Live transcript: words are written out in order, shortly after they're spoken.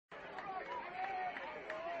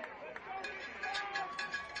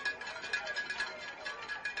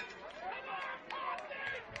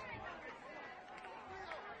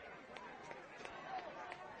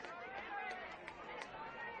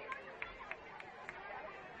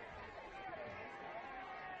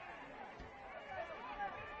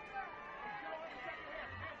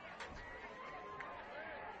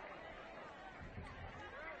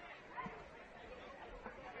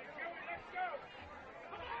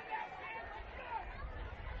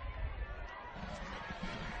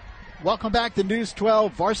Welcome back to News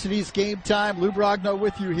 12 Varsity's Game Time. Lou Brogno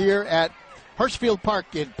with you here at Hirschfield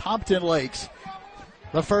Park in Pompton Lakes.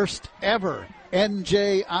 The first ever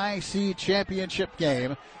NJIC championship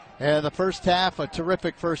game. And the first half, a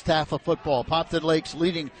terrific first half of football. Pompton Lakes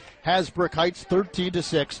leading Hasbrouck Heights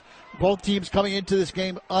 13-6. Both teams coming into this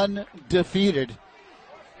game undefeated.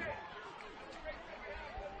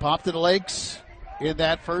 Pompton Lakes in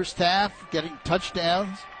that first half getting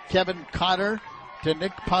touchdowns. Kevin Cotter to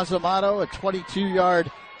Nick Pozamato, a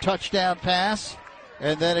 22-yard touchdown pass,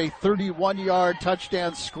 and then a 31-yard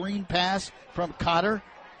touchdown screen pass from Cotter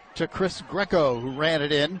to Chris Greco, who ran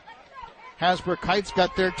it in. Hasbrouck Heights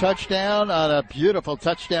got their touchdown on a beautiful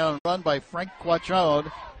touchdown run by Frank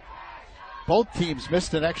Quattrone. Both teams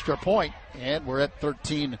missed an extra point, and we're at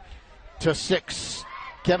 13-6.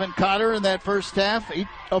 Kevin Cotter in that first half, 8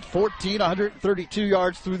 of 14, 132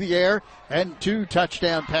 yards through the air, and 2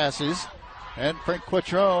 touchdown passes. And Frank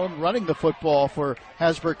Quattrone running the football for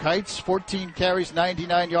Hasbrouck Heights, 14 carries,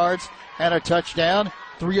 99 yards, and a touchdown.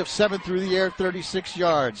 3 of 7 through the air, 36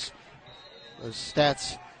 yards. Those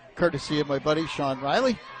stats courtesy of my buddy Sean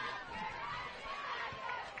Riley.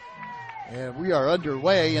 And we are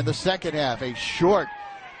underway in the second half. A short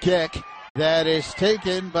kick that is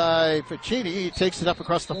taken by Ficini. He takes it up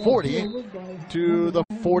across the 40 to the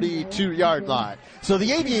 42-yard line. So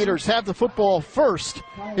the Aviators have the football first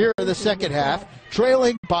here in the second half,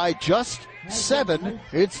 trailing by just 7.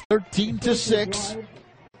 It's 13-6.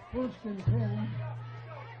 First and 10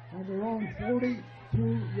 on their own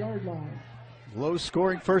 42-yard line.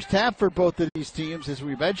 Low-scoring first half for both of these teams. As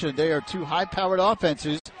we mentioned, they are two high-powered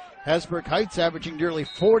offenses. Hasbrouck Heights averaging nearly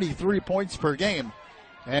 43 points per game.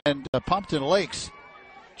 And Pompton Lakes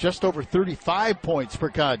just over 35 points per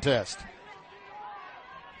contest.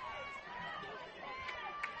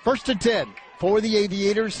 First and 10 for the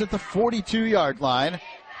Aviators at the 42-yard line.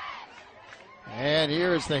 And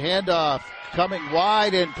here is the handoff coming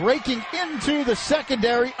wide and breaking into the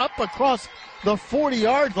secondary up across the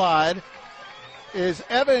 40-yard line is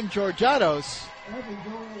Evan Georgianos. Evan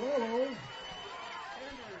Georgianos.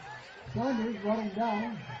 Saunders running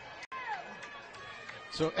down.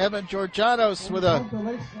 So Evan Georgianos with a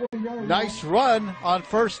nice run on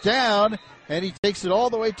first down, and he takes it all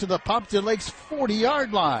the way to the Pompton Lakes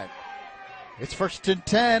 40-yard line. It's first and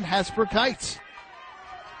 10, Hasbrouck Heights.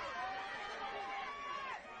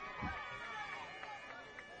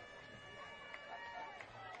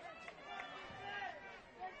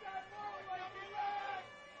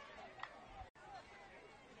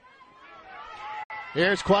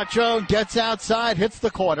 Here's Quattrone, gets outside, hits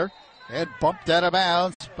the corner, and bumped out of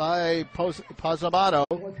bounds by Pozamato.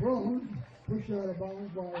 Quattrone pushed out of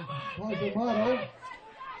bounds by Pozamato.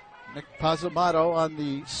 Nick Pozamato on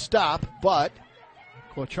the stop, but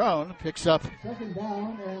Quattrone picks up second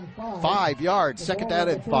down and 5 yards. Second down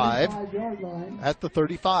and 5 at the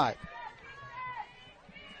 35.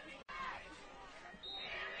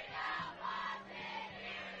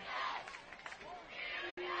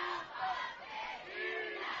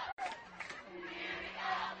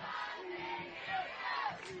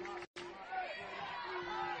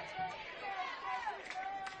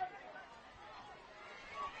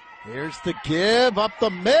 Here's the give up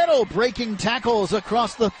the middle, breaking tackles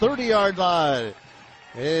across the 30-yard line.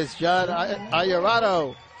 Is John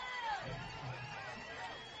Ayurado.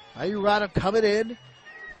 Ayurado coming in,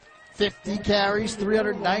 50 carries,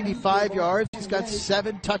 395 yards. He's got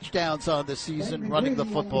 7 touchdowns on the season running the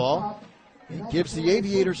football. He gives the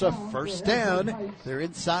Aviators a first down. They're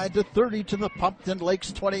inside the 30 to the Pompton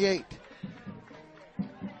Lakes 28.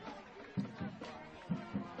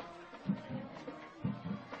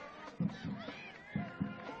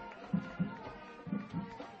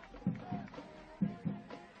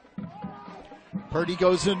 Purdy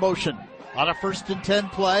goes in motion on a first and 10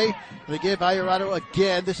 play. They give Ayurado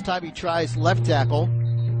again. This time he tries left tackle.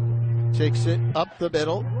 Takes it up the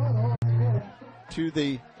middle to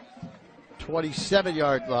the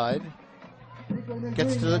 27-yard line.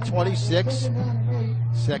 Gets to the 26.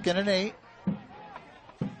 Second and 8.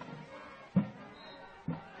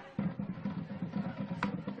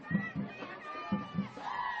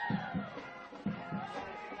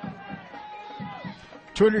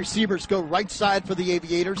 Twin receivers go right side for the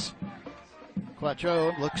Aviators.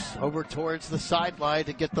 Quattrone looks over towards the sideline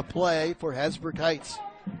to get the play for Hasbrouck Heights.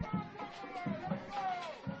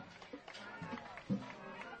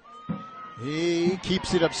 He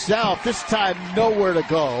keeps it himself. This time nowhere to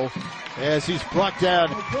go as he's brought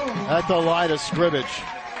down at the line of scrimmage.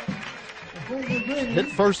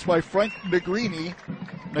 Hit first by Frank McGreeny.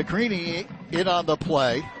 McGreeny in on the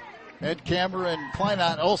play. And Cameron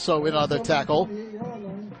Kleinot also in on the tackle.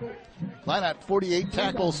 Kleinert, 48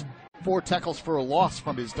 tackles, 4 tackles for a loss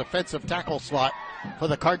from his defensive tackle slot for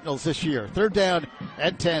the Cardinals this year. 3rd down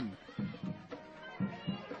and 10.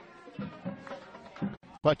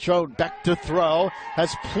 Patron back to throw,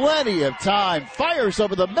 has plenty of time, fires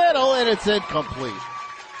over the middle, and it's incomplete.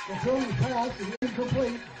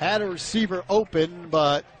 Had a receiver open,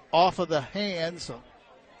 but off of the hands,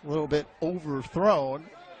 a little bit overthrown,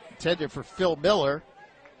 intended for Phil Miller.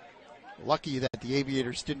 Lucky that the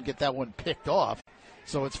Aviators didn't get that one picked off.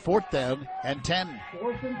 So it's 4th down and 10.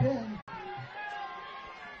 4th and 10.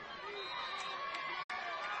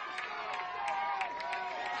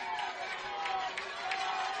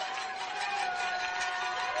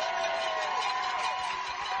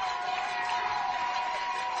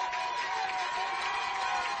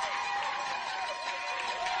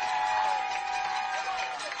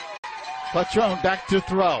 Patron back to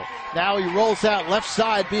throw. Now he rolls out left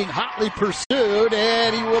side, being hotly pursued,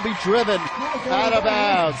 and he will be driven out of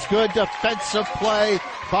bounds. Good defensive play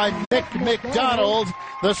by Nick McDonald,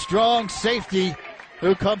 the strong safety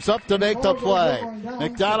who comes up to make the play.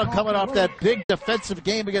 McDonald coming off that big defensive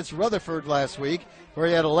game against Rutherford last week, where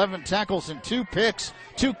he had 11 tackles and 2 picks,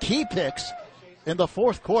 2 key picks in the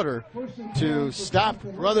 4th quarter to stop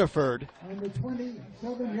Rutherford On the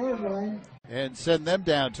 27-yard line. and send them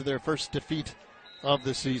down to their first defeat of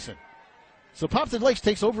the season. So Pompton Lakes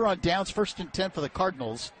takes over on downs, 1st and 10 for the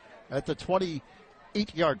Cardinals at the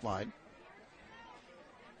 28-yard line.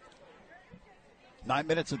 9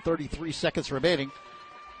 minutes and 33 seconds remaining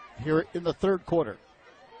here in the 3rd quarter.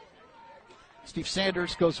 Steve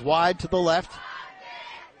Sanders goes wide to the left.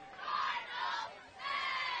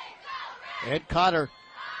 Ed Cotter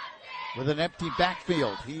with an empty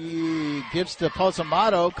backfield. He gives to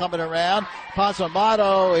Pozamato coming around.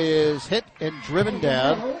 Pozamato is hit and driven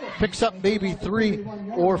down. Picks up maybe 3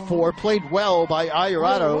 or 4. Played well by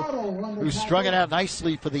Ayurado, who strung it out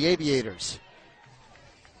nicely for the Aviators.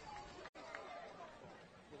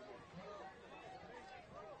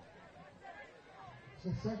 So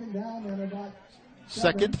 2nd down and about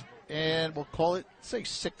 2nd, and we'll call it, say,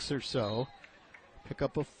 6 or so. Pick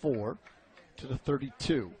up a 4 to the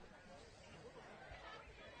 32.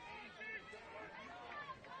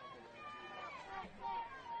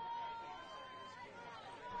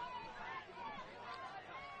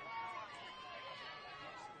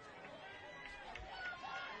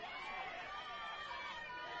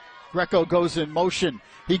 Greco goes in motion.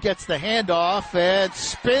 He gets the handoff and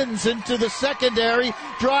spins into the secondary,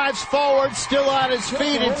 drives forward, still on his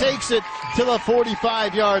feet, and takes it to the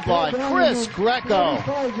 45-yard line. Chris Greco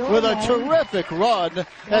with a terrific run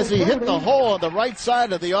as he hit the hole on the right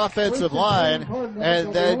side of the offensive line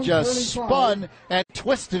and then just spun and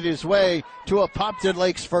twisted his way to a Pompton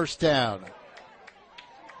Lakes 1st down.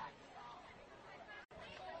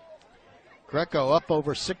 Greco up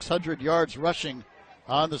over 600 yards rushing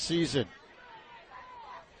on the season.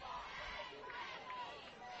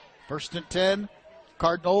 1st and 10,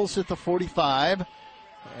 Cardinals at the 45.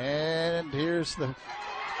 And here's the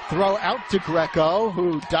throw out to Greco,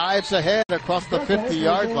 who dives ahead across the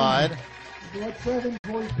 50-yard line. That's 7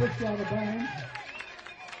 before he's pushed out of bounds.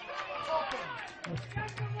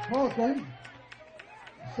 Pompton,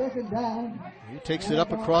 2nd down. He takes it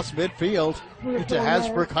up across midfield into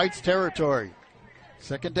Hasbrouck Heights territory.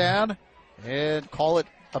 2nd down, and call it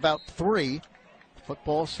about 3.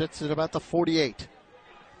 Football sits at about the 48.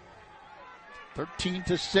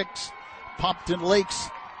 13-6, Pompton Lakes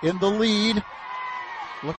in the lead,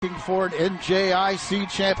 looking for an NJIC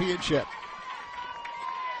championship.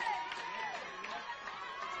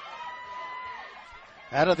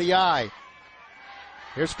 Out of the eye.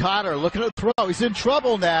 Here's Cotter looking to throw. He's in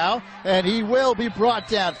trouble now, and he will be brought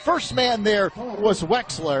down. First man there was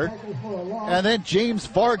Wexler, and then James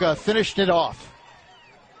Varga finished it off.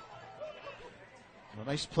 A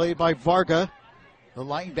nice play by Varga, the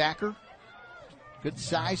linebacker. Good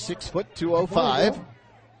size, 6 foot, 205.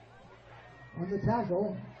 On the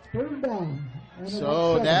tackle, 3rd down.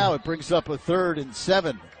 So now it brings up a 3rd and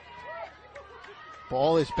 7.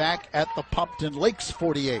 Ball is back at the Pompton Lakes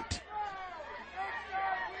 48.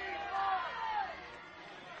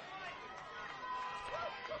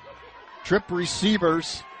 Trip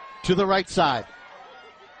receivers to the right side.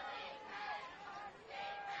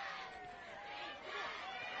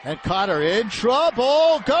 And Cotter in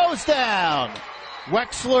trouble, goes down.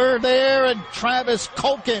 Wexler there and Travis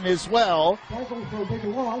Culkin as well.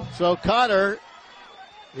 So Cotter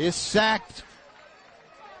is sacked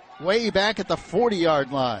way back at the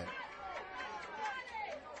 40-yard line.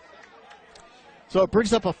 So it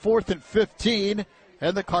brings up a 4th and 15,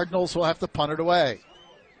 and the Cardinals will have to punt it away.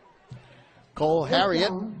 Cole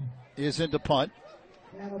Harriet is into punt.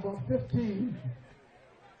 And about 15.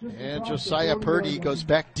 And Josiah Purdy goes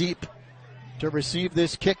back deep to receive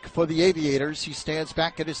this kick for the Aviators. He stands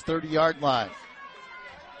back at his 30-yard line.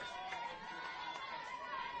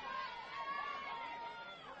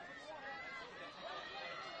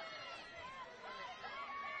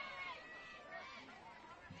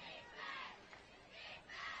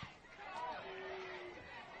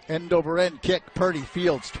 End over end kick. Purdy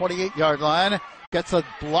fields 28-yard line. Gets a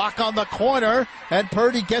block on the corner, and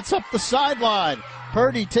Purdy gets up the sideline.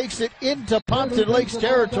 Purdy takes it into Pompton Lakes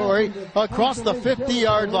territory across the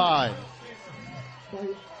 50-yard line.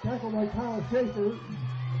 Tackle by Kyle Schaefer.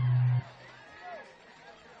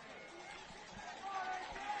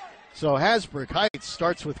 So Hasbrouck Heights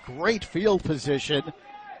starts with great field position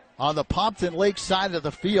on the Pompton Lakes side of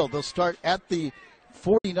the field. They'll start at the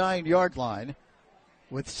 49-yard line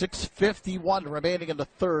with 6:51 remaining in the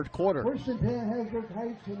third quarter. First and 10, Hasbrouck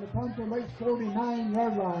Heights in the Pompton Lakes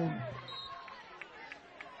 49-yard line.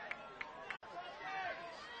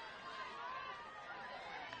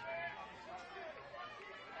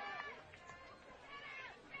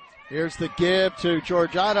 Here's the give to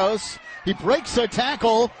Georgianos. He breaks a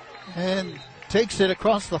tackle and takes it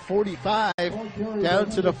across the 45 down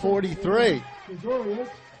to the 43.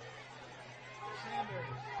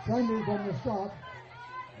 Sanders on the stop.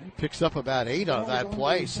 He picks up about 8 on that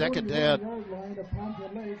play. Second down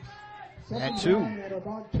and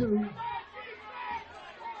 2.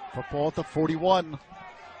 Football at the 41.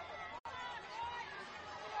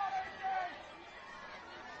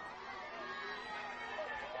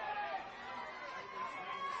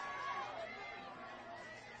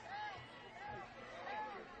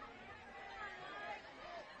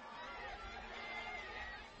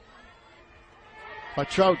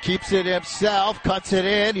 Patron keeps it himself, cuts it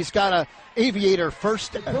in. He's got an Aviator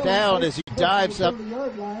first down as he dives up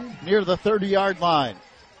near the 30-yard line.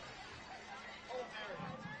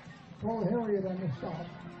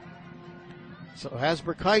 So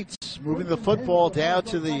Hasbrouck Heights moving the football down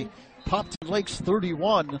to the Pompton Lakes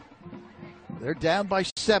 31. They're down by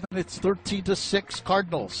 7. It's 13-6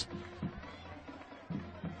 Cardinals.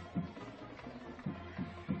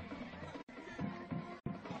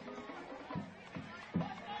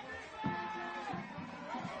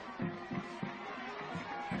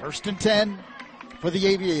 First and 10 for the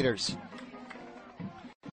Aviators.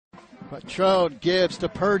 Patron gives to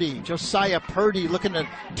Purdy. Josiah Purdy looking to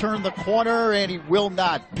turn the corner, and he will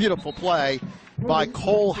not. Beautiful play by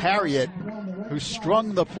Cole Harriet, who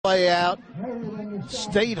strung the play out,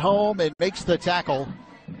 stayed home, and makes the tackle.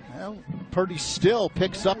 Well, Purdy still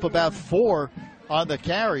picks up about 4 on the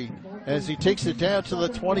carry as he takes it down to the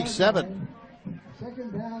 27.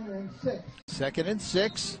 Second down and 6. Second and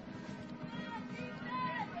 6.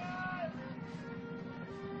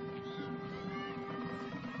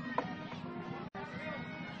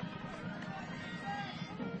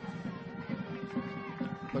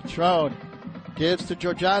 Patron gives to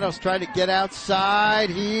Georgianos, trying to get outside.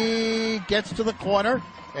 He gets to the corner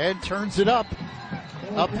and turns it up.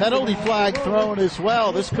 A penalty flag thrown as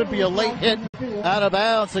well. This could be a late hit out of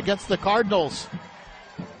bounds against the Cardinals.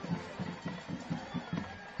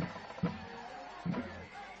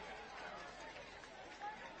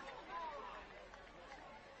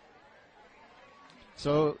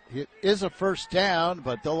 So it is a first down,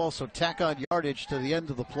 but they'll also tack on yardage to the end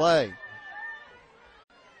of the play.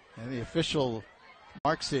 And the official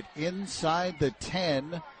marks it inside the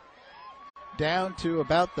 10, down to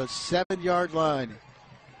about the 7-yard line.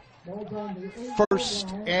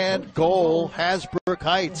 First and goal, Hasbrouck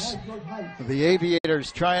Heights. The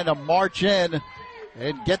Aviators trying to march in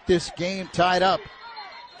and get this game tied up.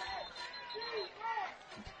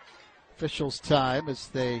 Officials' time as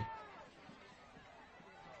they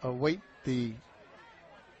await the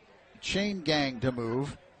chain gang to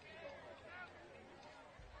move.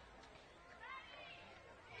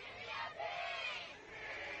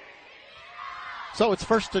 So it's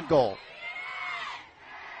first and goal.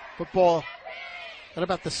 Football at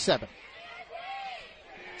about the 7.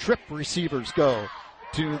 Trip receivers go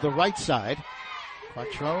to the right side.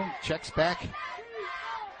 Patron checks back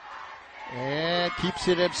and keeps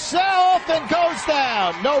it himself and goes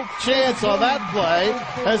down. No chance on that play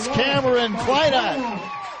as Cameron Kleina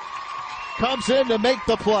comes in to make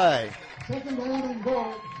the play. Second down and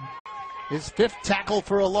goal. His 5th tackle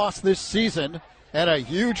for a loss this season, and a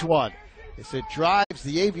huge one, as it drives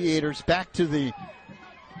the Aviators back to the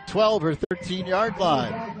 12 or 13-yard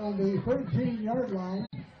line. Back on the 13-yard line.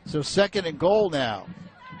 So second and goal now.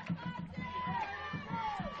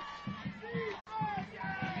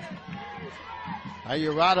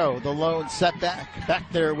 Ayurado, the lone setback, back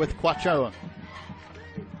there with Quattrone.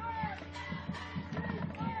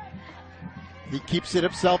 He keeps it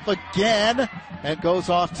himself again and goes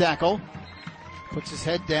off tackle. Puts his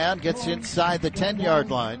head down, gets inside the 10-yard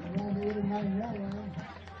line.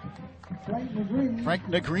 Frank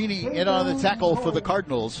Negrini in on the tackle for the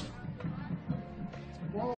Cardinals.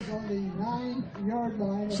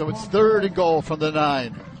 So it's 3rd and goal from the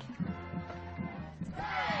 9.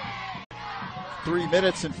 3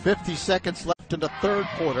 minutes and 50 seconds left in the third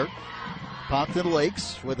quarter. Pompton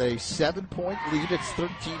Lakes with a 7-point lead. It's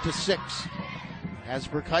 13-6.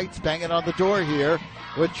 Hasbrouck Heights banging on the door here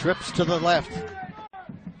with trips to the left.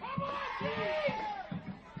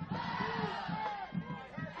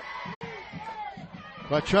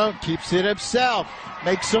 Quattrone keeps it himself,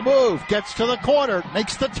 makes a move, gets to the corner,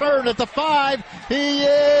 makes the turn at the 5. He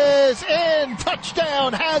is in.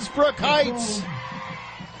 Touchdown, Hasbrouck Heights.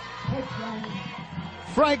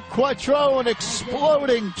 Frank Quattrone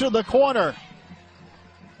exploding to the corner.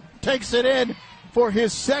 Takes it in for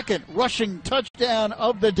his 2nd rushing touchdown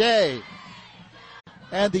of the day.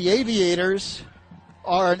 And the Aviators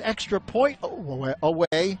are an extra point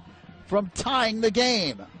away from tying the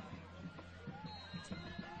game.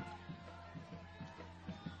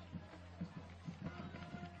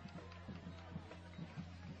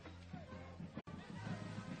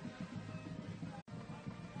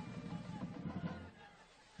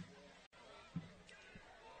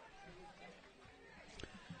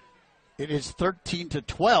 It is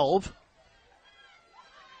 13-12.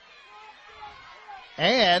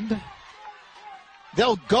 And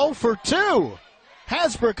they'll go for 2.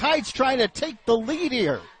 Hasbrouck Heights trying to take the lead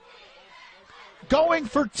here. Going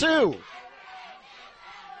for 2.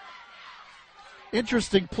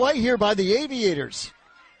 Interesting play here by the Aviators.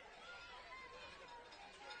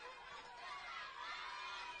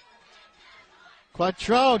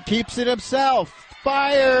 Quattrone keeps it himself.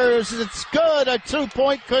 Fires, it's good, a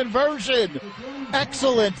 2-point conversion.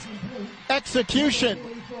 Excellent execution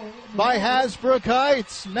by Hasbrouck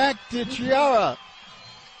Heights. Mac DiChiara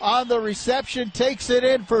on the reception takes it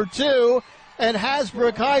in for 2, and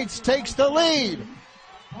Hasbrouck Heights takes the lead.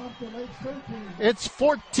 It's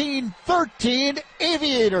 14-13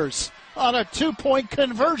 Aviators on a 2-point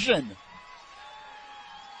conversion.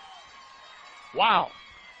 Wow.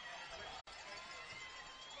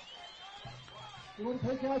 You want to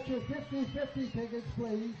take out your 50-50 tickets,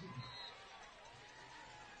 please?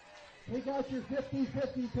 Take out your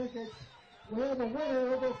 50-50 tickets. We have a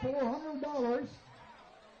winner over $400.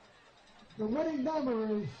 The winning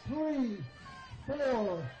number is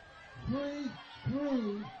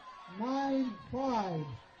 343395.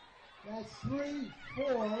 That's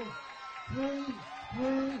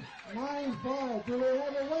 343395. Do we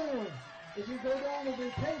have a winner? If you go down to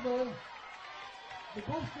the table, the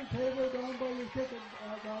booster table down by your ticket,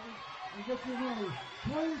 Bobby, and get your money.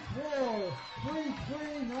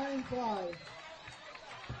 343395.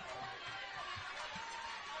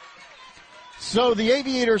 So the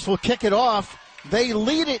Aviators will kick it off. They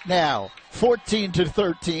lead it now,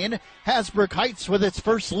 14-13. Hasbrouck Heights with its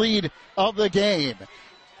first lead of the game.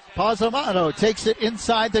 Pozzamano takes it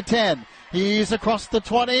inside the 10. He's across the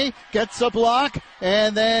 20, gets a block,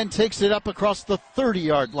 and then takes it up across the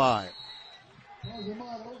 30-yard line.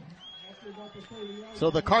 So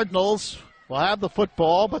the Cardinals will have the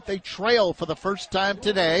football, but they trail for the first time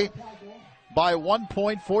today by 1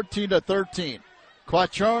 point, 14-13.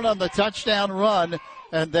 Quattrone on the touchdown run,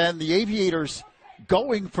 and then the Aviators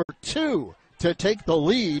going for 2 to take the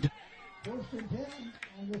lead. On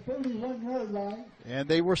the 31-yard line. And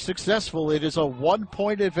they were successful. It is a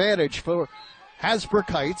 1-point advantage for Hasbrouck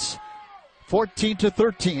Heights,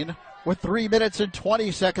 14-13. With 3 minutes and 20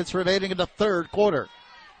 seconds remaining in the third quarter.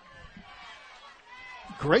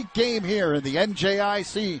 Great game here in the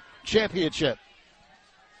NJIC Championship.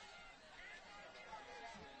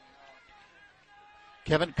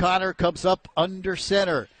 Kevin Connor comes up under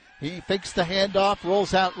center. He fakes the handoff,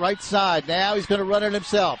 rolls out right side. Now he's going to run it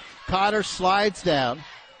himself. Connor slides down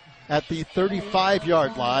at the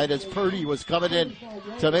 35-yard line as Purdy was coming in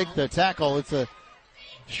to make the tackle. It's a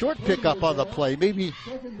short pickup on the play, maybe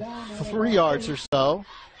 3 yards or so.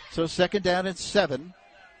 So 2nd down and 7,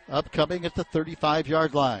 upcoming at the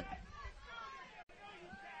 35-yard line.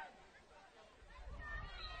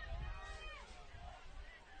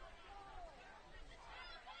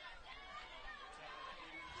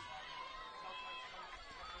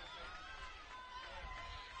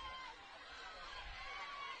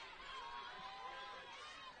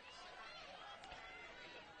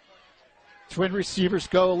 Twin receivers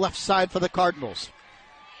go left side for the Cardinals.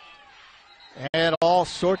 And all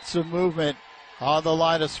sorts of movement on the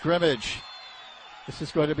line of scrimmage. This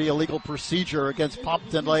is going to be a legal procedure against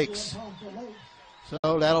Pompton Lakes.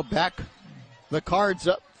 So that'll back the Cards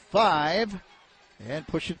up 5 and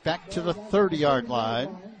push it back to the 30-yard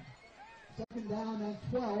line. Second down and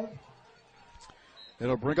 12.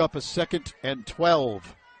 It'll bring up a 2nd and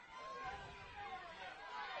 12.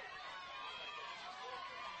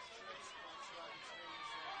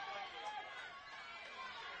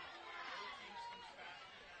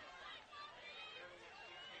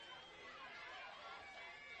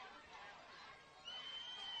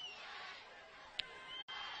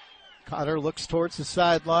 Cotter looks towards the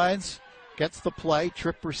sidelines, gets the play.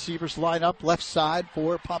 Trip receivers line up left side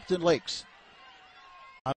for Pompton Lakes.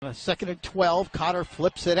 On a 2nd and 12, Cotter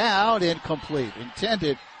flips it out, incomplete.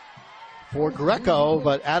 Intended for Greco,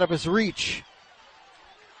 but out of his reach.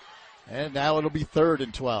 And now it'll be 3rd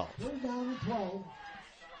and 12. 3rd down and 12.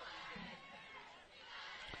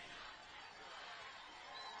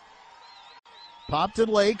 Pompton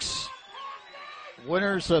Lakes,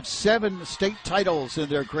 winners of 7 state titles in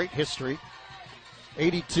their great history.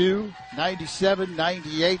 82, 97,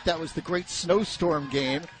 98. That was the great snowstorm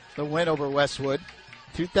game, the win over Westwood.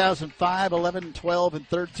 2005, 11, 12, and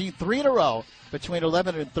 13. 3 in a row between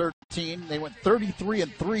 11 and 13. They went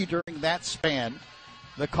 33-3 during that span.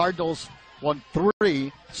 The Cardinals won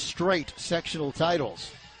 3 straight sectional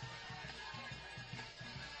titles.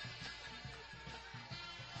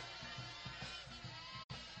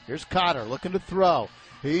 Here's Cotter looking to throw.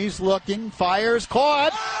 He's looking, fires,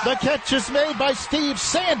 caught. The catch is made by Steve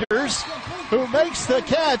Sanders, who makes the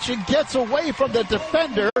catch and gets away from the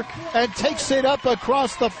defender and takes it up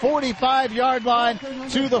across the 45-yard line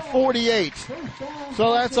to the 48.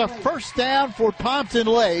 So that's a first down for Pompton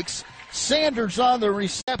Lakes. Sanders on the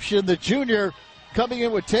reception, the junior coming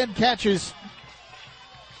in with 10 catches,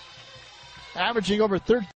 averaging over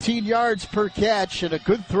 13 yards per catch, and a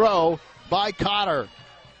good throw by Cotter.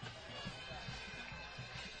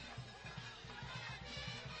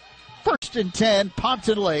 First and 10,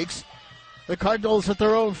 Pompton Lakes. The Cardinals at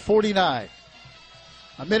their own 49.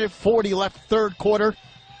 A minute 40 left, third quarter.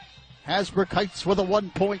 Hasbrouck Heights with a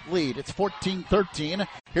 1-point lead. It's 14-13.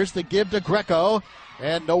 Here's the give to Greco,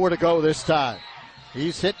 and nowhere to go this time.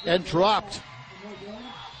 He's hit and dropped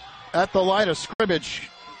at the line of scrimmage.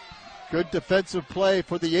 Good defensive play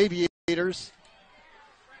for the Aviators.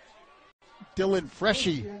 Dylan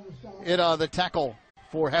Freshy in on the tackle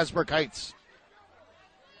for Hasbrouck Heights.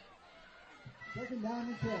 Second down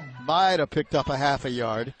and 10. Might have picked up a half a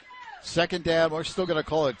yard. Second down, we're still going to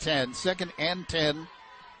call it 10. 2nd and 10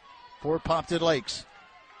 for Pompton Lakes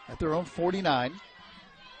at their own 49.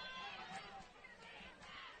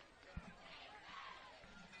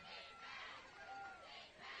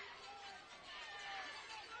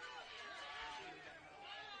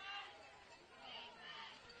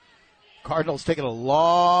 Cardinals taking a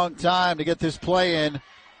long time to get this play in.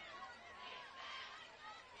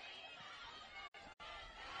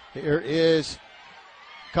 Here is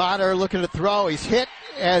Cotter looking to throw. He's hit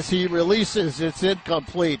as he releases. It's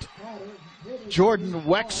incomplete. Jordan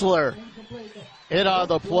Wexler in on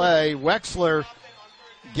the play. Wexler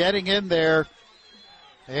getting in there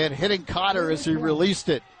and hitting Cotter as he released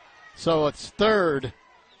it. So it's 3rd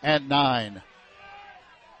and 9.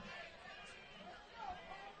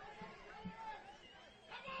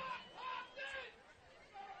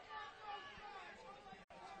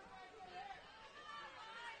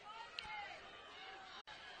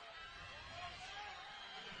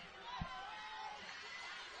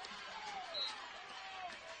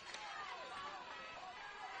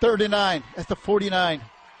 Third and 9 at the 49.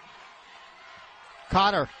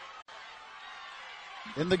 Cotter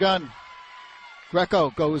in the gun. Greco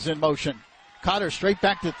goes in motion. Cotter straight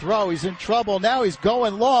back to throw. He's in trouble. Now he's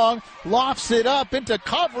going long. Lofts it up into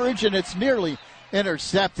coverage, and it's nearly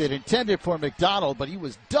intercepted. Intended for McDonald, but he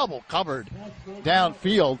was double covered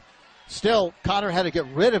downfield. Still, Cotter had to get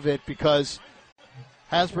rid of it because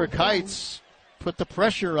Hasbrouck Heights put the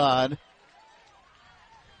pressure on.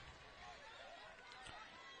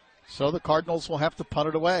 So the Cardinals will have to punt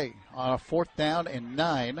it away on a 4th down and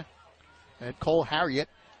 9. And Cole Harriet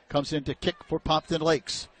comes in to kick for Pompton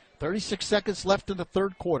Lakes. 36 seconds left in the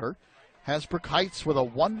third quarter. Hasbrouck Heights with a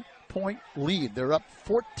 1-point lead. They're up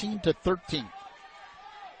 14-13.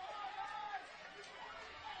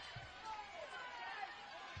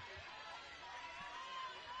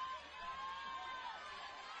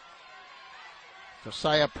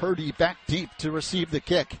 Josiah Purdy back deep to receive the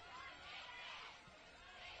kick.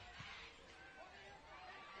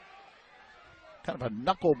 Kind of a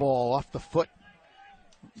knuckleball off the foot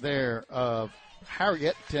there of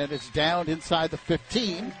Harriet, and it's down inside the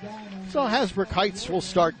 15. So Hasbrouck Heights will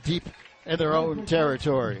start deep in their own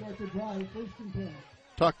territory.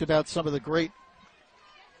 Talked about some of the great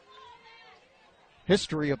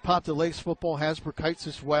history of Pompton Lakes football, Hasbrouck Heights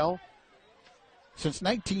as well. Since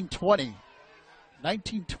 1920,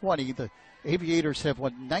 the Aviators have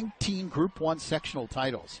won 19 Group 1 sectional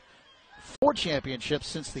titles. 4 championships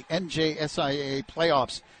since the NJIC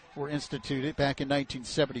playoffs were instituted back in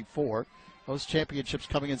 1974. Those championships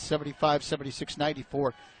coming in 75, 76,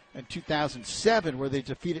 94, and 2007, where they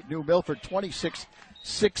defeated New Milford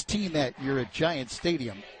 26-16 that year at Giant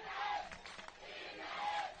Stadium.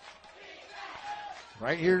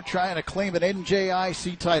 Right here trying to claim an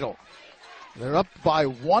NJIC title. They're up by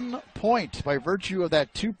 1 point by virtue of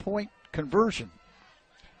that 2-point conversion.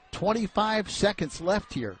 25 seconds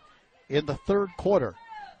left here in the third quarter.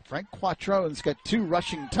 Frank Quattrone's got 2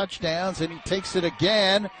 rushing touchdowns, and he takes it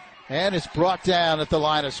again and is brought down at the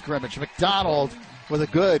line of scrimmage. McDonald with a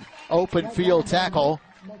good open field tackle.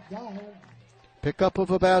 Pickup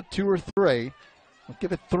of about 2 or 3. We'll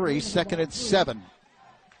give it 3, 2nd and 7.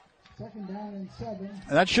 Second down and 7.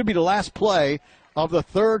 And that should be the last play of the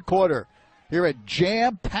third quarter here at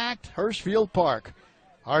jam-packed Hirschfield Park.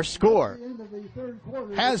 Our score,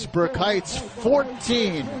 Hasbrouck Heights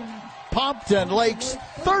 14, Pompton Lakes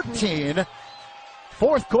 13.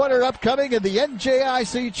 Fourth quarter upcoming in the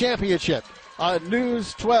NJIC Championship on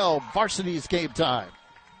News 12, Varsity's Game Time.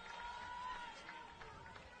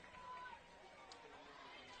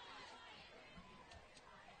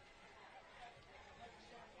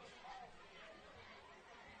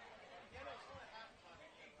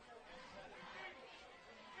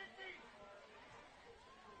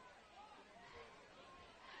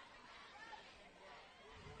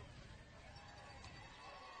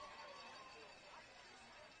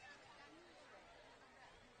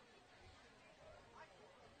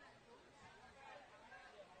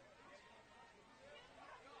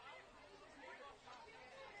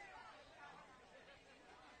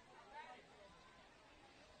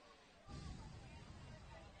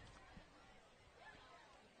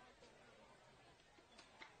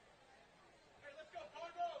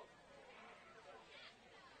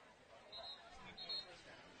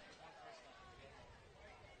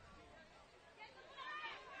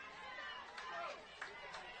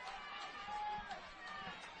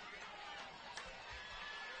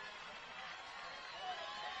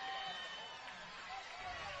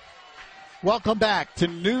 Welcome back to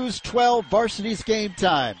News 12 Varsity's Game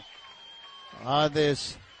Time on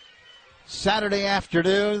this Saturday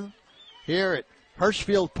afternoon here at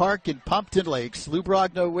Hirschfield Park in Pompton Lakes. Lou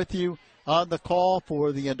Brogno with you on the call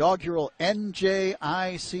for the inaugural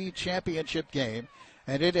NJIC Championship game,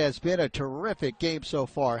 and it has been a terrific game so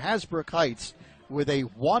far. Hasbrouck Heights with a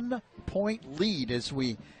 1-point lead as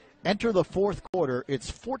we enter the fourth quarter.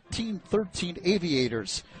 It's 14-13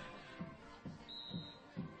 Aviators.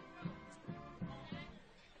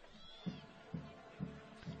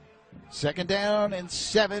 Second down and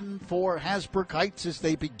 7 for Hasbrouck Heights as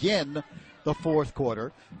they begin the fourth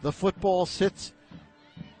quarter. The football sits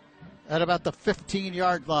at about the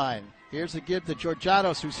 15-yard line. Here's a give to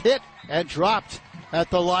Georgianos, who's hit and dropped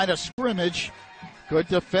at the line of scrimmage. Good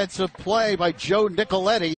defensive play by Joe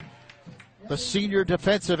Nicoletti, the senior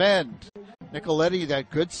defensive end. Nicoletti,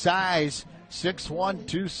 that good size, 6'1",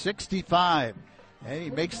 265. And he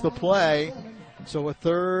makes the play. So a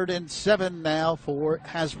 3rd and 7 now for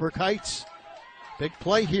Hasbrouck Heights. Big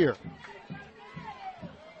play here.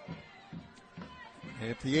 And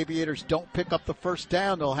if the Aviators don't pick up the first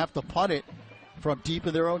down, they'll have to punt it from deep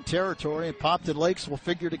in their own territory, and Pompton Lakes will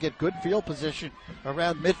figure to get good field position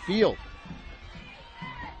around midfield.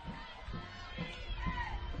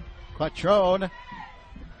 Quattrone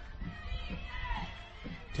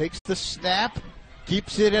takes the snap,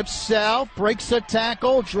 keeps it himself, breaks a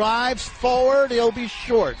tackle, drives forward. He'll be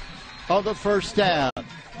short of the first down.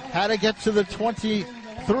 Had to get to the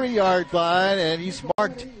 23-yard line, and he's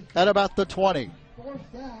marked at about the 20.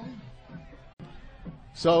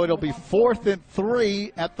 So it'll be 4th and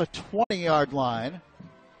 3 at the 20-yard line.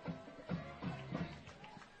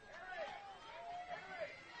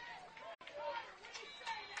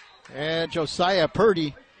 And Josiah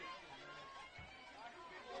Purdy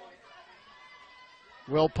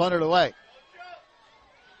will punt it away.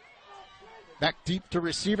 Back deep to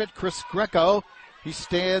receive it, Chris Greco. He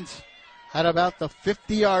stands at about the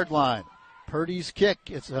 50-yard line. Purdy's kick,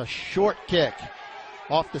 it's a short kick.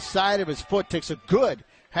 Off the side of his foot, takes a good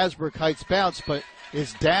Hasbrouck Heights bounce, but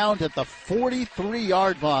is down at the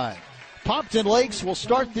 43-yard line. Pompton Lakes will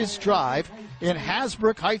start this drive in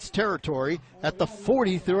Hasbrouck Heights territory at the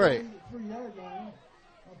 43. 3-yard line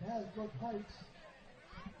of Hasbrouck Heights.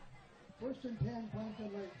 First and 10, Pompton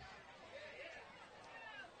Lakes.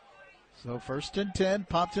 So first and 10,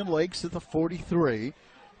 Pompton Lakes at the 43.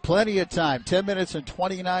 Plenty of time, 10 minutes and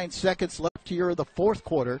 29 seconds left here in the fourth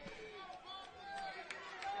quarter.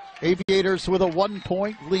 Aviators with a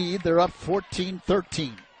 1-point lead. They're up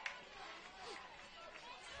 14-13.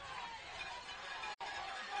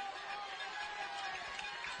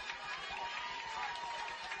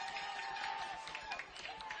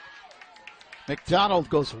 McDonald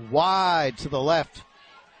goes wide to the left.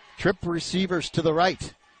 Trip receivers to the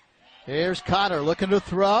right. Here's Cotter looking to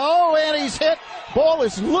throw, and he's hit. Ball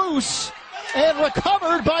is loose and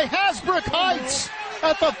recovered by Hasbrouck Heights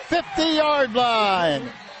at the 50-yard line.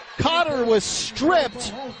 Cotter was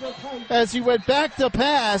stripped as he went back to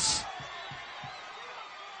pass.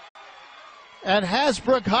 And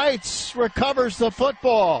Hasbrouck Heights recovers the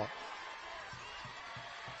football.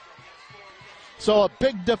 So a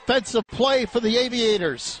big defensive play for the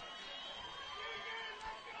Aviators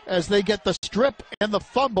as they get the strip and the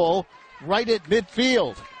fumble right at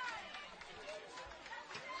midfield.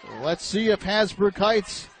 So let's see if Hasbrouck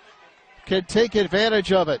Heights can take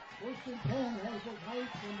advantage of it. First and 10, Hasbrouck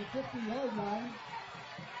Heights on the 50-yard line.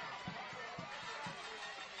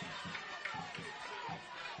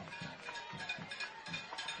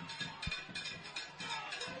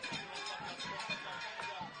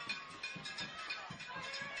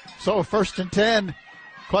 So first and 10,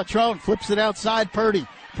 Quattrone flips it outside Purdy.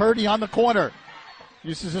 Purdy on the corner,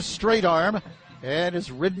 uses a straight arm and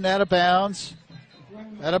is ridden out of bounds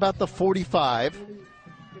at about the 45.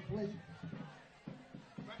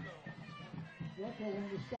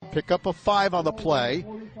 Pick up a 5 on the play.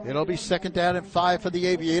 It'll be second down and 5 for the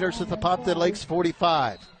Aviators at the Pompton Lakes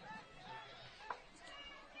 45.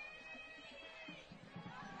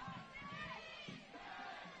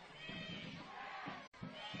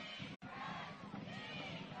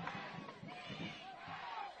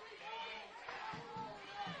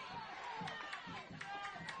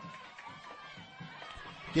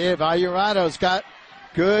 Give Ayurado's got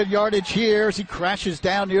good yardage here as he crashes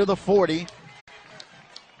down near the 40.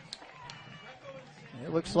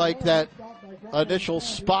 It looks like that initial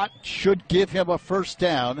spot should give him a first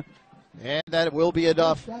down, and that will be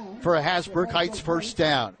enough for a Hasbrouck Heights first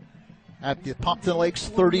down at the Pompton Lakes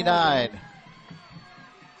 39.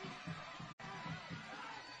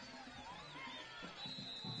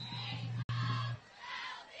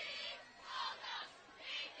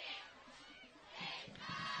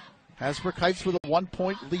 Hasbrouck Heights with a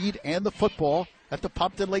 1-point lead and the football at the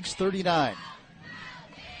Pompton Lakes 39.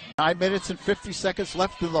 9 minutes and 50 seconds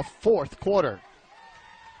left in the fourth quarter.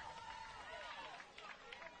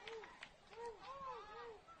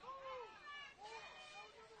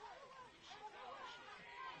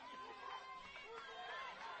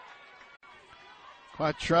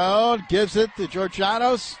 Quattrone gives it to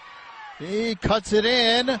Georgianos. He cuts it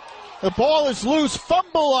in. The ball is loose.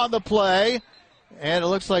 Fumble on the play. And it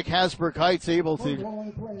looks like Hasbrouck Heights able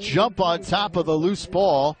to jump on top of the loose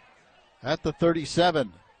ball at the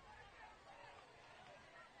 37.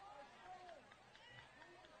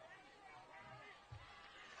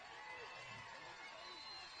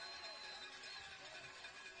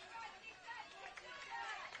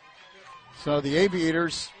 So the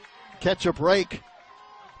Aviators catch a break.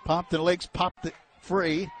 Pompton Lakes popped it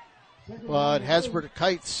free, but Hasbrouck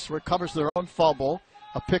Heights recovers their own fumble.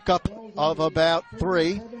 A pickup of about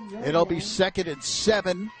 3. It'll be second and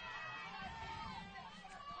 7.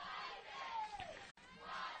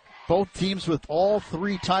 Both teams with all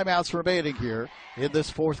 3 timeouts remaining here in this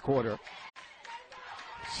fourth quarter.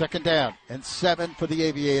 Second down and 7 for the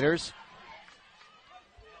Aviators.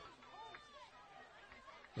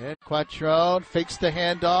 And Quattrone fakes the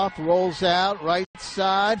handoff, rolls out, right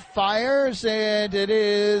side, fires, and it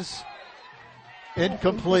is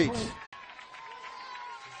incomplete.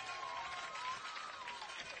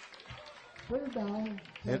 Third down,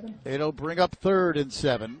 7. It'll bring up third and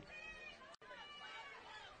 7.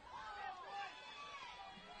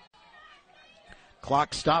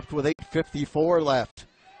 Clock stopped with 8:54 left.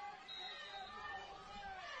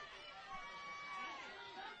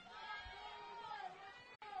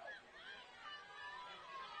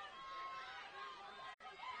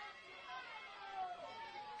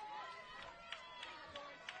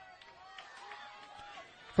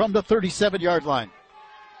 From the 37-yard line.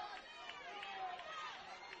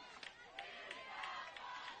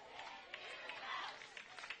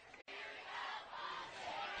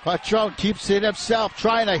 Quattrone keeps it himself,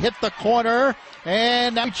 trying to hit the corner,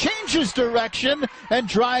 and now he changes direction and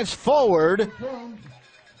drives forward.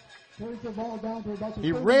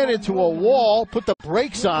 He ran into a wall, put the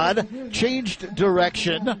brakes on, changed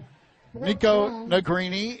direction. Nico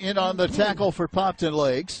Negrini in on the tackle for Pompton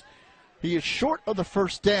Lakes. He is short of the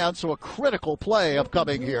first down, so a critical play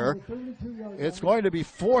upcoming here. It's going to be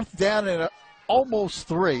 4th down and almost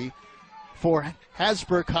 3 for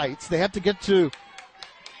Hasbrouck Heights. They have to get to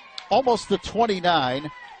almost the 29,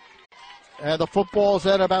 and the football's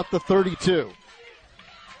at about the 32.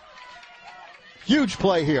 Huge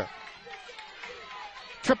play here.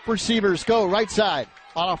 Trip receivers go right side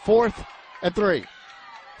on a 4th and 3.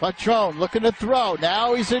 Quattrone looking to throw.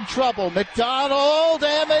 Now he's in trouble. McDonald,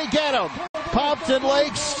 and they get him. Pompton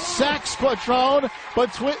Lakes sacks Quattrone, but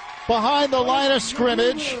behind the line of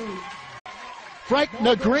scrimmage. Frank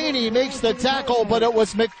Negrini makes the tackle, but it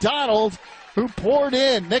was McDonald who poured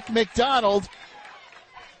in. Nick McDonald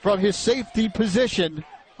from his safety position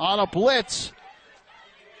on a blitz.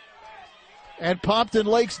 And Pompton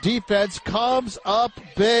Lakes defense comes up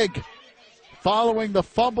big. Following the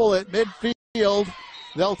fumble at midfield,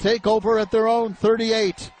 they'll take over at their own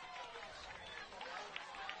 38.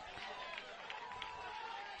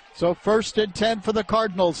 So 1st and 10 for the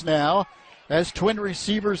Cardinals now as twin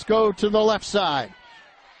receivers go to the left side.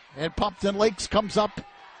 And Pompton Lakes comes up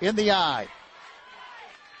in the eye.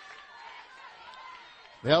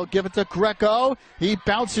 They'll give it to Greco. He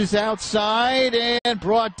bounces outside and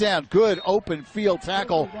brought down. Good open field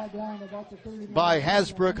tackle by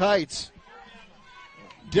Hasbrouck Heights.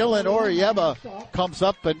 Dylan Oriema comes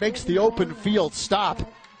up and makes the open field stop.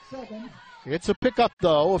 It's a pickup,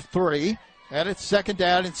 though, of 3, and it's 2nd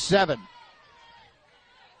down and 7.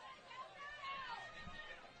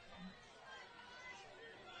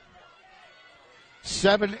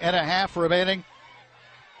 Seven and a half remaining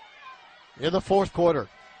in the 4th quarter.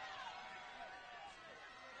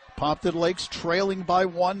 Pompton Lakes trailing by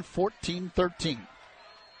 1, 14-13.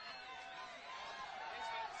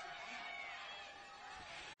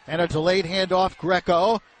 And a delayed handoff,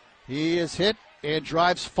 Greco. He is hit and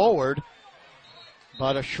drives forward,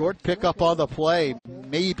 but a short pickup on the play,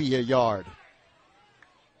 maybe a yard.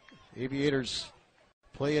 Aviators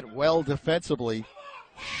play it well defensively.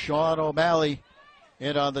 Sean O'Malley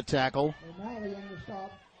in on the tackle. O'Malley on the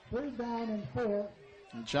stop. 3rd down and 4.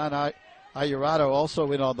 And John Ayurado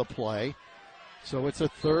also in on the play. So it's a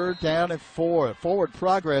 3rd down and 4. Forward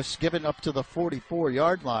progress given up to the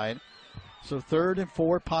 44-yard line. So 3rd and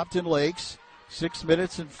 4, Pompton Lakes. 6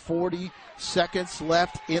 minutes and 40 seconds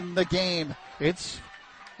left in the game. It's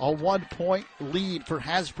a 1-point lead for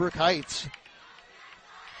Hasbrouck Heights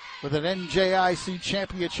with an NJIC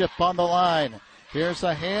championship on the line. Here's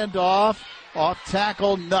a handoff. Off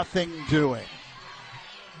tackle, nothing doing.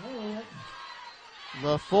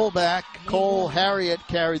 The fullback, Cole Harriet,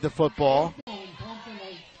 carried the football,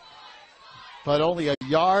 but only a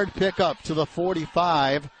yard pickup to the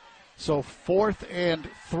 45. So 4th and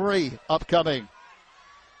 3 upcoming.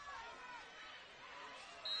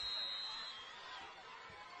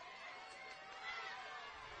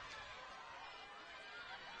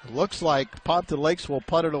 It looks like Pompton Lakes will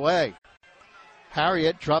punt it away.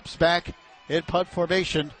 Harriet drops back in punt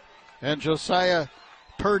formation, and Josiah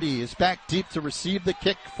Purdy is back deep to receive the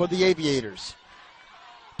kick for the Aviators.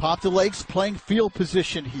 Pompton Lakes playing field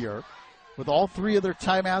position here with all 3 of their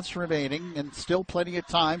timeouts remaining and still plenty of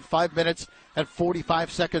time, 5 minutes and 45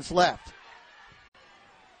 seconds left.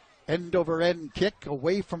 End-over-end kick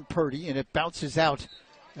away from Purdy, and it bounces out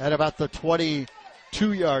at about the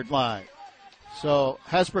 22-yard line. So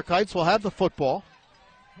Hasbrouck Heights will have the football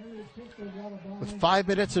with 5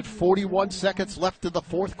 minutes and 41 seconds left in the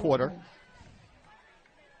 4th quarter.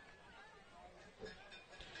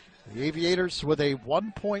 The Aviators with a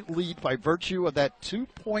 1-point lead by virtue of that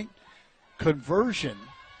 2-point conversion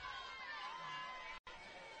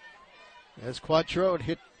as Quattrone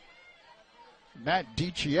hit Matt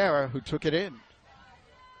DiChiara, who took it in.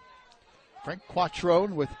 Frank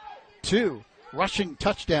Quattrone with 2 rushing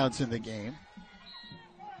touchdowns in the game.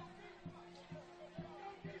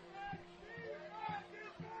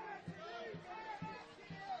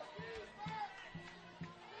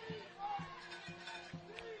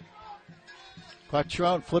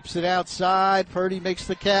 Quattrone flips it outside. Purdy makes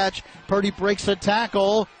the catch. Purdy breaks a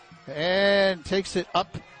tackle and takes it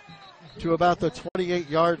up to about the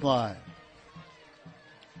 28-yard line.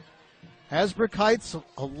 Hasbrouck Heights,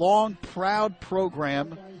 a long, proud program.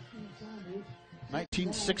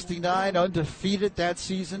 1969, undefeated that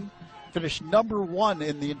season. Finished number 1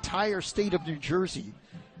 in the entire state of New Jersey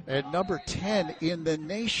and number 10 in the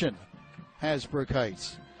nation, Hasbrouck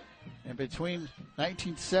Heights. And between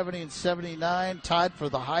 1970 and 79, tied for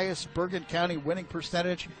the highest Bergen County winning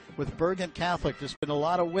percentage with Bergen Catholic. There's been a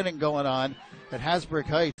lot of winning going on at Hasbrouck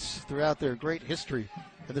Heights throughout their great history.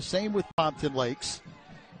 And the same with Pompton Lakes.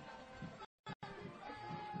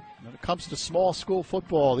 When it comes to small school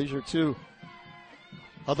football, these are two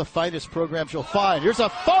of the finest programs you'll find. Here's a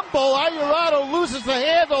fumble. Ayurado loses the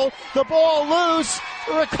handle. The ball loose.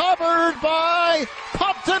 Recovered by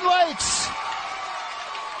Pompton Lakes.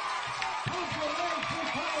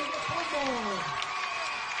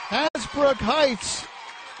 Hasbrouck Heights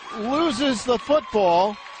loses the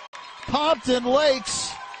football. Pompton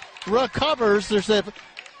Lakes recovers. There's an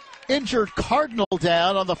injured Cardinal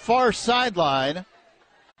down on the far sideline.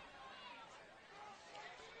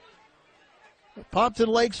 Pompton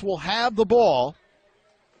Lakes will have the ball.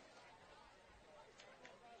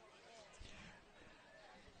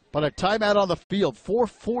 But a timeout on the field.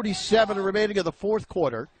 4:47 remaining in the fourth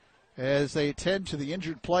quarter as they attend to the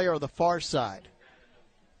injured player on the far side.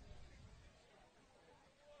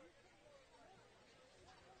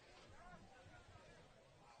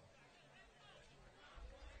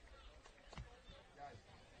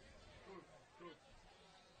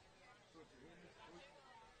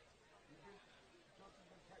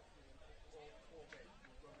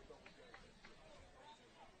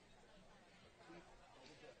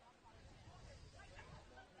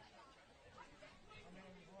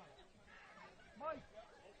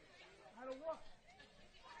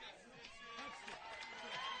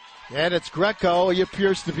 And it's Greco. He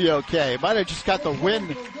appears to be okay. Might have just got the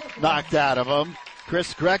wind knocked out of him,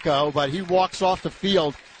 Chris Greco, but he walks off the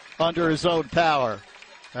field under his own power.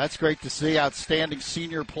 That's great to see. Outstanding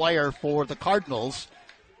senior player for the Cardinals.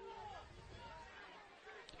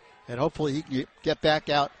 And hopefully he can get back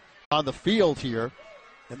out on the field here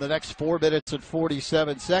in the next 4 minutes and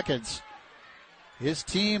 47 seconds. His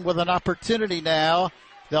team with an opportunity now.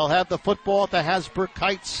 They'll have the football at the Hasbrouck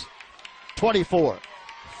Heights 24.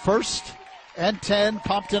 1st and 10,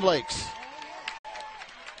 Pompton Lakes.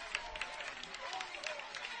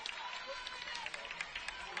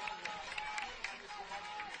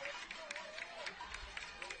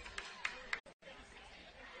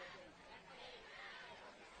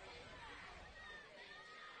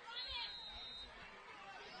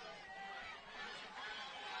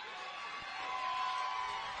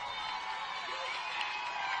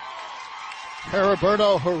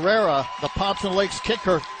 Heriberto Herrera, the Pompton Lakes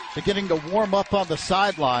kicker, beginning to warm up on the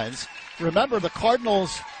sidelines. Remember, the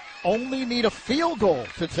Cardinals only need a field goal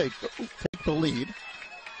to take the lead.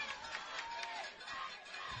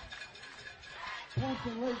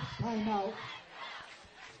 Pompton Lakes timeout.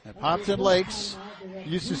 And Pompton Lakes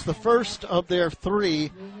uses the first of their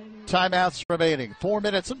 3 timeouts remaining. 4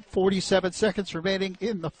 minutes and 47 seconds remaining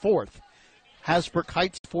in the fourth. Hasbrouck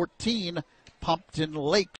Heights 14, Pompton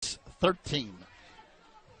Lakes 13.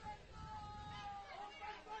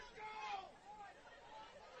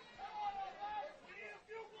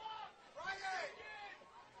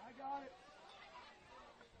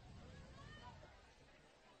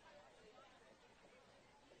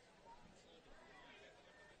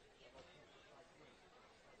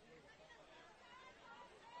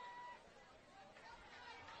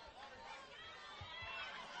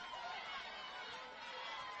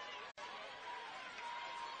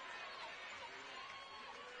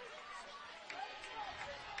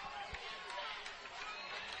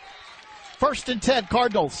 First and 10,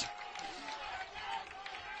 Cardinals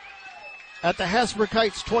at the Hasbrouck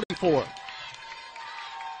Heights 24.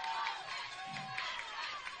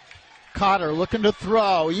 Cotter looking to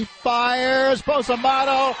throw. He fires.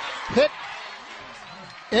 Bosamato hit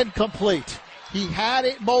incomplete. He had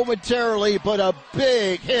it momentarily, but a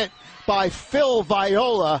big hit by Phil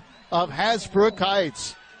Viola of Hasbrouck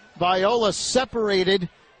Heights. Viola separated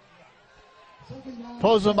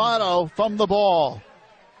Bosamato from the ball.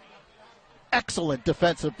 Excellent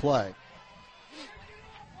defensive play.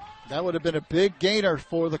 That would have been a big gainer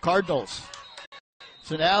for the Cardinals.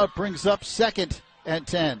 So now it brings up 2nd and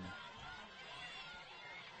 10.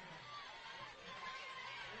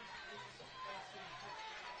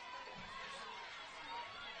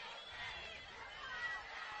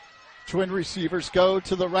 Twin receivers go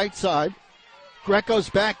to the right side. Greco's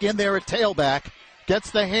back in there at tailback.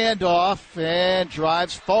 Gets the handoff and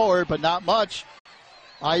drives forward, but not much.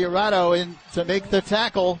 Ayurado in to make the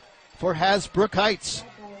tackle for Hasbrouck Heights.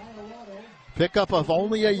 Pickup of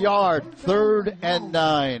only a yard, 3rd and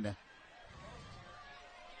 9.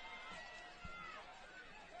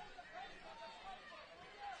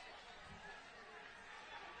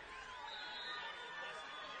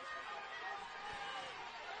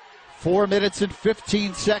 4 minutes and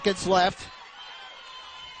 15 seconds left.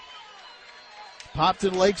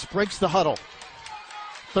 Pompton Lakes breaks the huddle.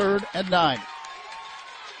 3rd and 9.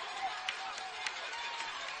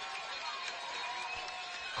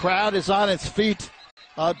 Crowd is on its feet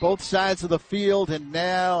on both sides of the field, and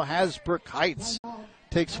now Hasbrouck Heights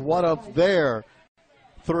takes one of their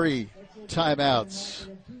 3 timeouts.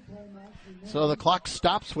 So the clock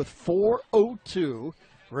stops with 4:02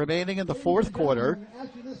 remaining in the fourth quarter.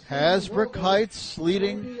 Hasbrouck Heights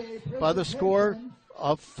leading by the score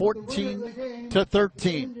of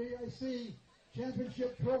 14-13.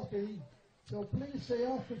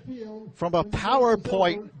 From a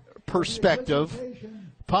PowerPoint perspective,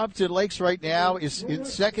 Pompton Lakes right now is in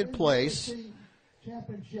second place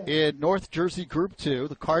in North Jersey Group 2.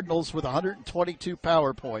 The Cardinals with 122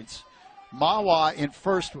 power points. Mahwah in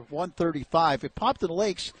first with 135. If Pompton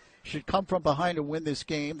Lakes should come from behind and win this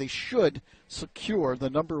game, they should secure the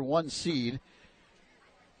number 1 seed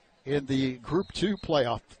in the Group 2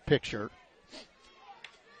 playoff picture.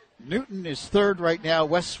 Newton is third right now,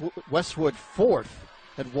 Westwood fourth,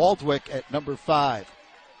 and Waldwick at number 5.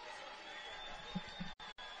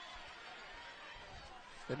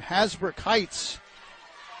 And Hasbrouck Heights,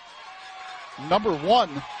 number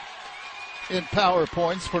 1 in power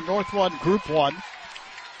points for North 1 Group 1,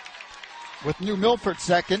 with New Milford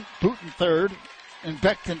second, Boonton third, and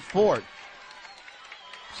Beckton fourth.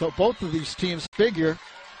 So both of these teams figure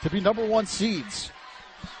to be number 1 seeds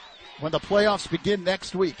when the playoffs begin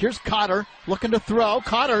next week. Here's Cotter looking to throw.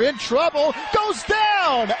 Cotter in trouble, goes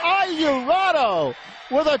down. Iurado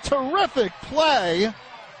with a terrific play.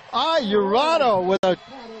 Iurado with an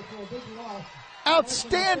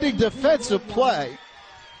outstanding defensive play.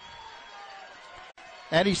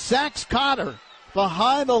 And he sacks Cotter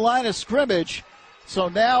behind the line of scrimmage. So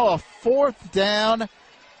now a 4th down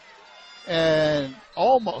and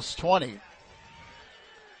almost 20.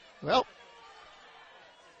 Well,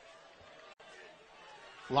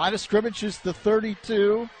 line of scrimmage is the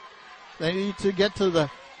 32. They need to get to the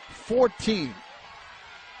 14.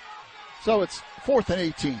 So it's 4th and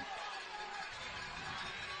 18.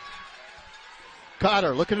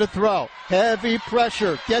 Cotter looking to throw. Heavy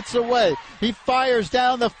pressure. Gets away. He fires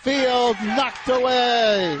down the field. Knocked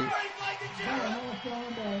away.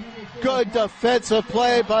 Good defensive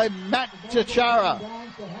play by Matt Chichara.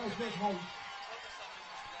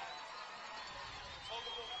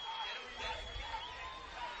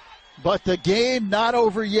 But the game not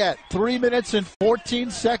over yet. 3 minutes and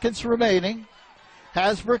 14 seconds remaining.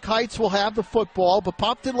 Hasbrouck Heights will have the football, but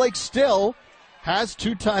Pompton Lake still has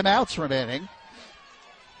 2 timeouts remaining.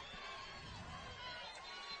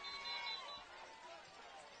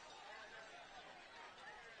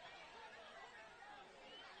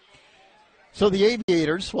 So the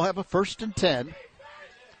Aviators will have a 1st and 10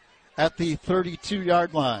 at the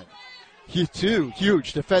 32-yard line. 2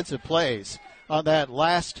 huge defensive plays on that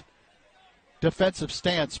last defensive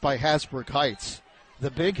stance by Hasbrouck Heights.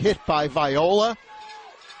 The big hit by Viola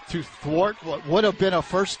to thwart what would have been a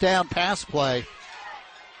 1st down pass play.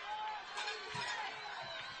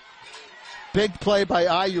 Big play by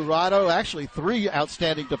Iurado, actually 3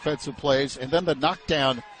 outstanding defensive plays, and then the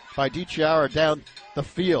knockdown by DiChiara down the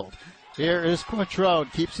field. Here is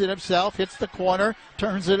Quattrone, keeps it himself, hits the corner,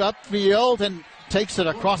 turns it upfield, and takes it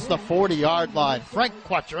across the 40-yard line. Frank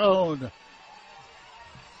Quattrone.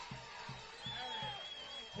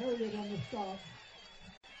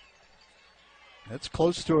 That's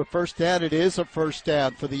close to a 1st down. It is a 1st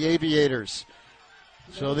down for the Aviators.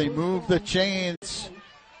 So they move the chains.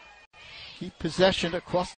 Keep possession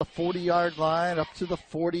across the 40-yard line up to the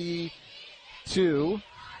 42.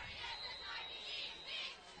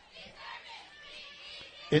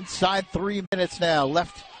 Inside 3 minutes now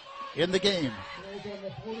left in the game.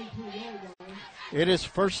 It is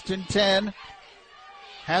 1st and 10.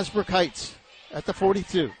 Hasbrouck Heights at the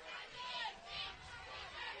 42.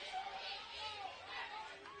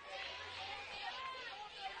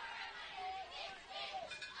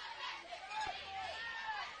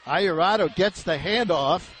 Iurado gets the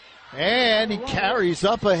handoff, and he carries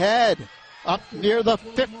up ahead, up near the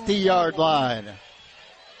 50-yard line.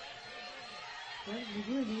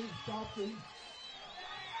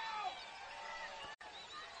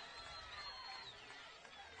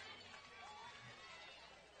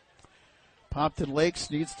 Pompton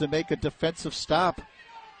Lakes needs to make a defensive stop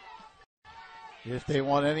if they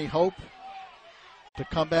want any hope to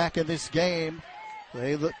come back in this game.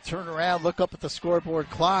 They turn around, look up at the scoreboard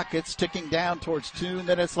clock. It's ticking down towards 2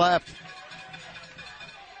 minutes left.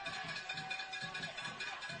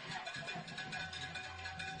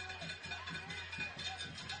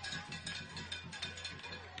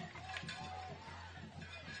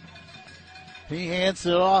 He hands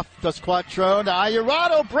it off, does Quattrone to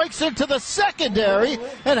Iorato, breaks into the secondary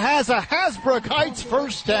and has a Hasbrouck Heights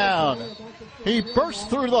first down. He bursts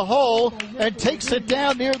through the hole and takes it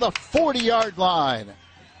down near the 40-yard line.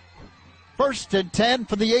 1st and 10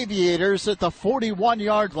 for the Aviators at the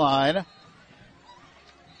 41-yard line.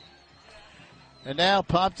 And now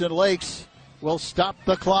Pompton Lakes will stop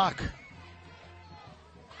the clock.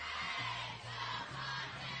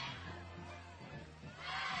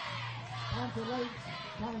 Pompton Lakes,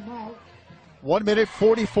 timeout. 1 minute,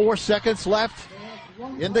 44 seconds left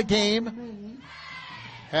in the game.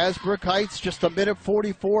 Hasbrouck Heights just a minute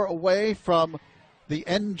 44 away from the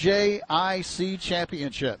NJIC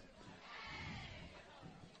championship.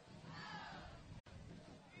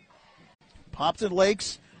 Pompton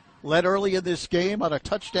Lakes led early in this game on a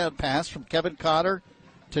touchdown pass from Kevin Cotter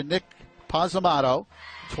to Nick Pozamato.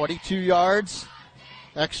 22 yards,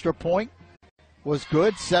 extra point was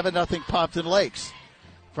good, 7-0 Pompton Lakes.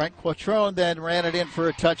 Frank Quattrone then ran it in for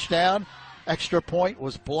a touchdown. Extra point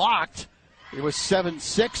was blocked. It was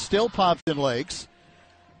 7-6, still Pompton Lakes.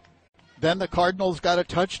 Then the Cardinals got a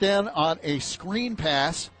touchdown on a screen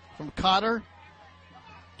pass from Cotter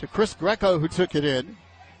to Chris Greco, who took it in.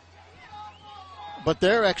 But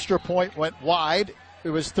their extra point went wide. It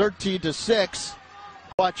was 13-6.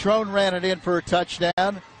 Quattrone ran it in for a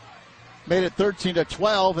touchdown, made it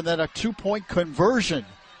 13-12, and then a 2-point conversion.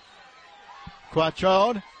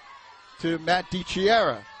 Quattrone to Matt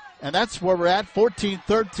DiChiera. And that's where we're at,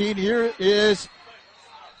 14-13. Here is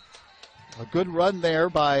a good run there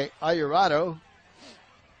by Iorato.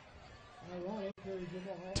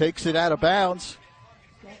 Takes it out of bounds.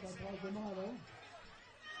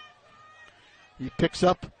 He picks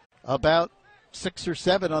up about 6 or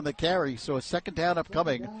 7 on the carry, so a second down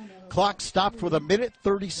upcoming. Clock stopped with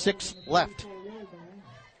 1:36 left.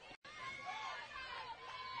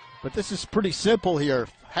 But this is pretty simple here.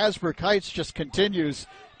 Hasbrouck Heights just continues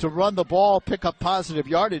to run the ball, pick up positive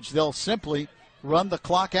yardage. They'll simply run the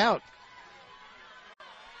clock out.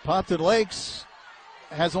 Pompton Lakes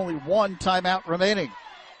has only 1 timeout remaining.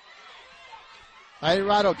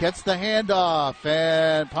 Iorato gets the handoff,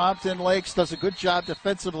 and Pompton Lakes does a good job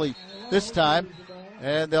defensively this time,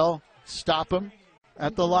 and they'll stop him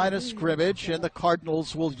at the line of scrimmage, and the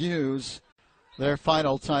Cardinals will use their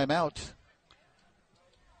final timeout.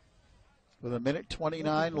 With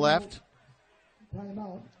 1:29 left.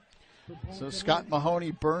 So Scott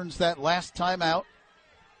Mahoney burns that last timeout.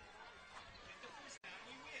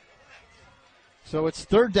 So it's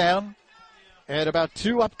 3rd down and about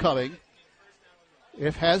 2 upcoming.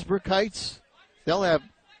 If Hasbrouck Heights, they'll have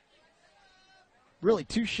really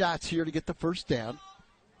 2 shots here to get the first down.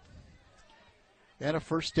 And a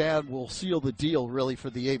first down will seal the deal, really, for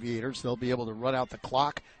the Aviators. They'll be able to run out the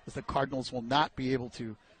clock, as the Cardinals will not be able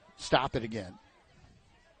to stop it again.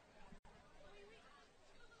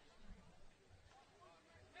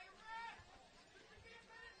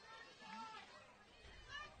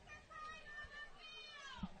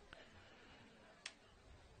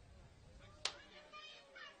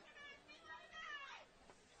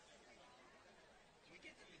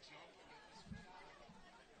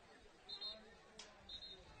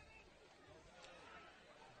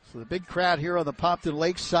 So the big crowd here on the Pompton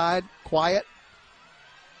Lakes side, quiet,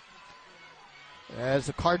 as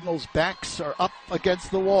the Cardinals' backs are up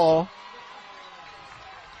against the wall.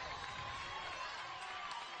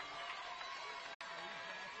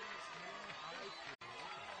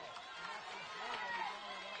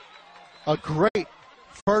 A great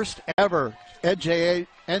first ever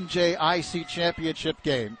NJIC championship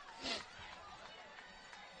game.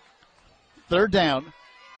 3rd down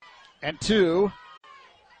and 2.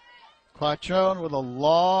 Quattrone with a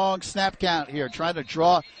long snap count here, trying to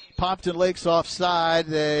draw Pompton Lakes offside.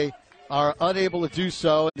 They are unable to do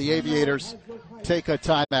so. The Aviators take a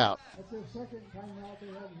timeout.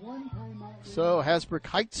 So Hasbrouck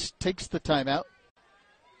Heights takes the timeout.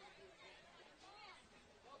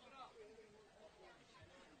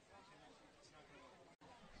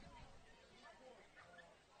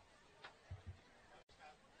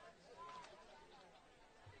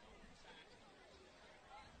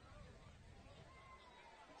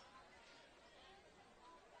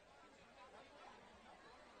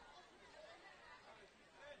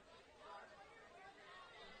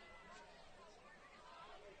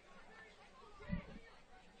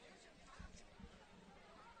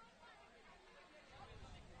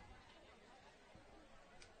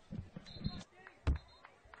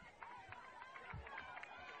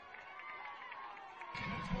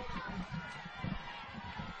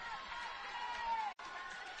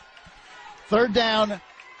 Third down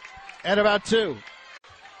and about 2.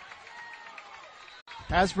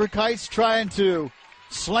 Hasbrouck Heights trying to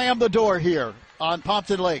slam the door here on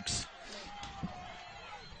Pompton Lakes.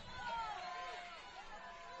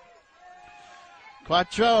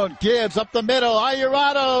 Quattrone gives up the middle.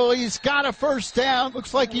 Ayurado, he's got a first down.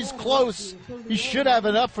 Looks like he's close. He should have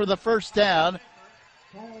enough for the first down.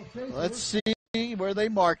 Let's see where they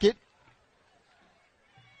mark it.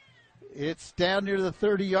 It's down near the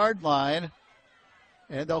 30-yard line,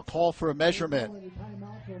 and they'll call for a measurement.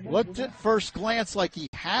 Looked at first glance like he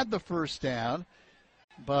had the first down,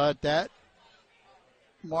 but that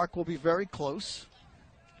mark will be very close.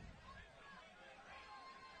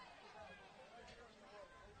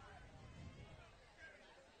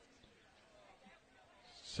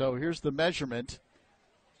 So here's the measurement.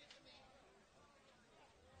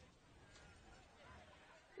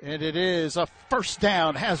 And it is a first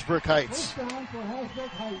down, Hasbrouck Heights. First down for Hasbrouck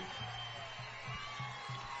Heights.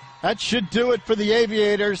 That should do it for the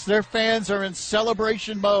Aviators. Their fans are in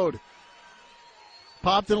celebration mode.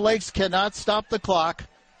 Pompton Lakes cannot stop the clock.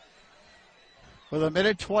 With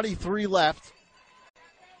 1:23 left.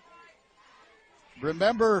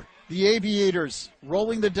 Remember the Aviators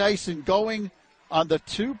rolling the dice and going on the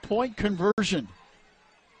 2-point conversion.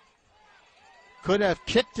 Could have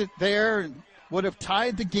kicked it there and would have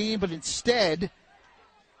tied the game, but instead,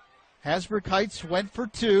 Hasbrouck Heights went for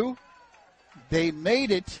 2. They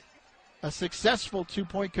made it a successful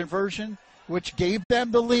 2-point conversion, which gave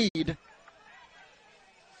them the lead.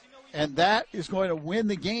 And that is going to win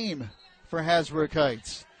the game for Hasbrouck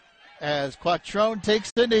Heights. As Quattrone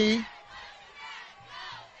takes the knee.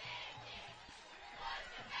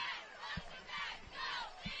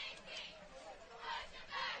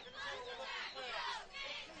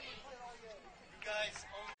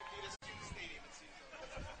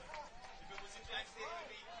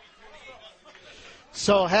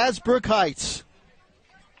 So Hasbrouck Heights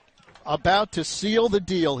about to seal the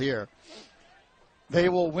deal here. They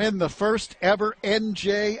will win the first ever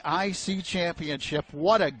NJIC championship.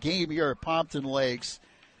 What a game here at Pompton Lakes.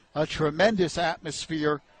 A tremendous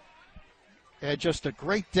atmosphere and just a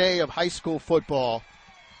great day of high school football.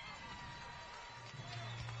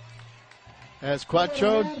 As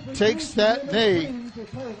Quattrone takes that knee.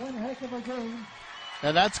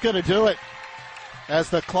 And that's going to do it as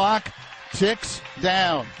the clock ticks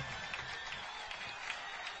down.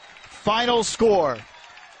 Final score.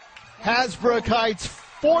 Hasbrouck Heights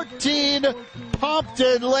 14,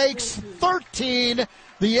 Pompton Lakes 13.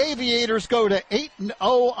 The Aviators go to 8-0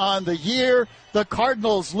 on the year. The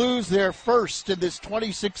Cardinals lose their first in this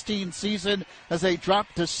 2016 season as they drop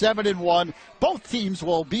to 7-1. Both teams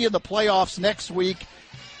will be in the playoffs next week.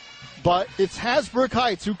 But it's Hasbrouck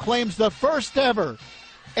Heights who claims the first ever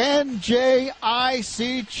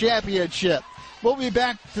NJIC championship. We'll be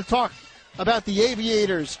back to talk about the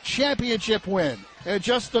Aviators' championship win in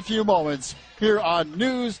just a few moments here on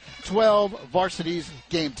News 12 Varsity's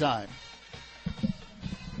Game Time.